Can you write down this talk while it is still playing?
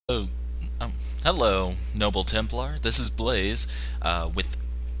Hello, Noble Templar. This is Blaze with,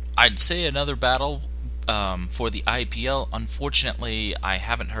 I'd say, another battle for the IPL. Unfortunately, I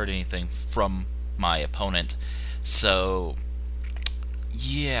haven't heard anything from my opponent. So,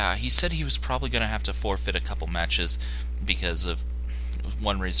 yeah, he said he was probably going to have to forfeit a couple matches because of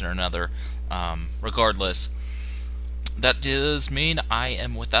one reason or another. Regardless, that does mean I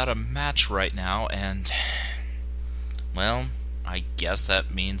am without a match right now, and, well, I guess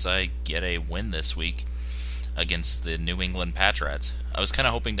that means I get a win this week against the New England Patrats. I was kind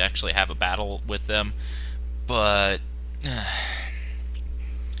of hoping to actually have a battle with them, but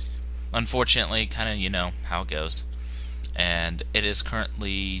unfortunately, kind of, you know how it goes. And it is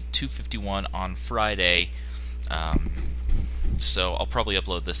currently 2:51 on Friday, so I'll probably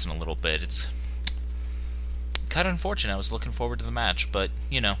upload this in a little bit. It's kind of unfortunate. I was looking forward to the match, but,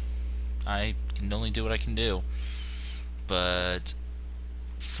 you know, I can only do what I can do. But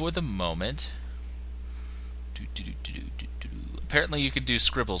for the moment, apparently you could do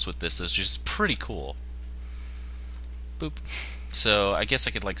scribbles with this. It's just pretty cool. Boop. So I guess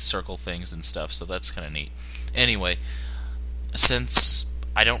I could like circle things and stuff, so that's kind of neat. Anyway, since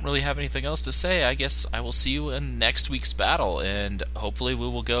I don't really have anything else to say, I guess I will see you in next week's battle, and hopefully we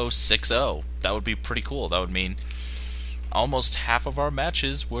will go 6-0. That would be pretty cool. That would mean almost half of our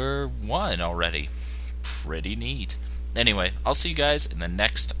matches were won already. Pretty neat. Anyway, I'll see you guys in the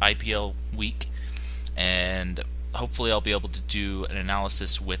next IPL week, and hopefully I'll be able to do an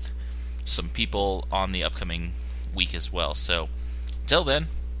analysis with some people on the upcoming week as well. So, until then,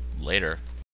 later.